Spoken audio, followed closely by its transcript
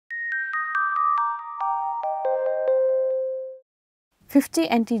50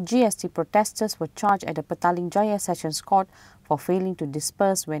 anti-GST protesters were charged at the Petaling Jaya Sessions Court for failing to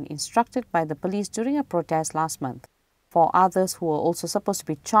disperse when instructed by the police during a protest last month. 4 others who were also supposed to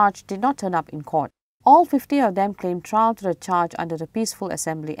be charged did not turn up in court. All 50 of them claimed trial to the charge under the Peaceful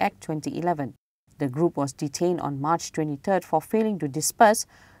Assembly Act 2011. The group was detained on March 23rd for failing to disperse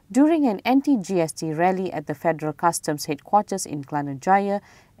during an anti-GST rally at the Federal Customs headquarters in Petaling Jaya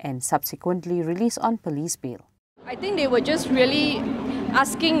and subsequently released on police bail. I think they were just really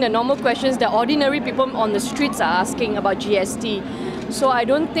asking the normal questions that ordinary people on the streets are asking about GST. So I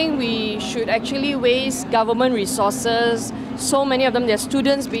don't think we should actually waste government resources. So many of them, they're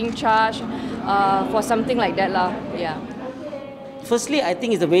students being charged for something like that. Yeah. Firstly, I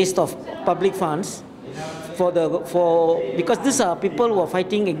think it's a waste of public funds because these are people who are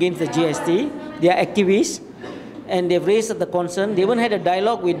fighting against the GST. They are activists and they've raised the concern. They even had a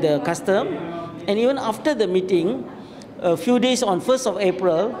dialogue with the custom. And even after the meeting, a few days on 1st of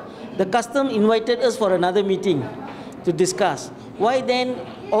April, the custom invited us for another meeting to discuss. Why then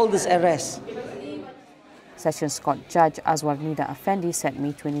all this arrest? Sessions Court Judge Azwarnida Effendi set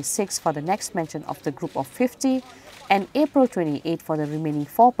May 26 for the next mention of the group of 50 and April 28 for the remaining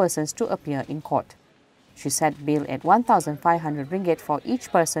 4 persons to appear in court. She set bail at 1,500 ringgit for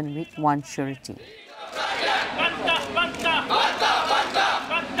each person with 1 surety.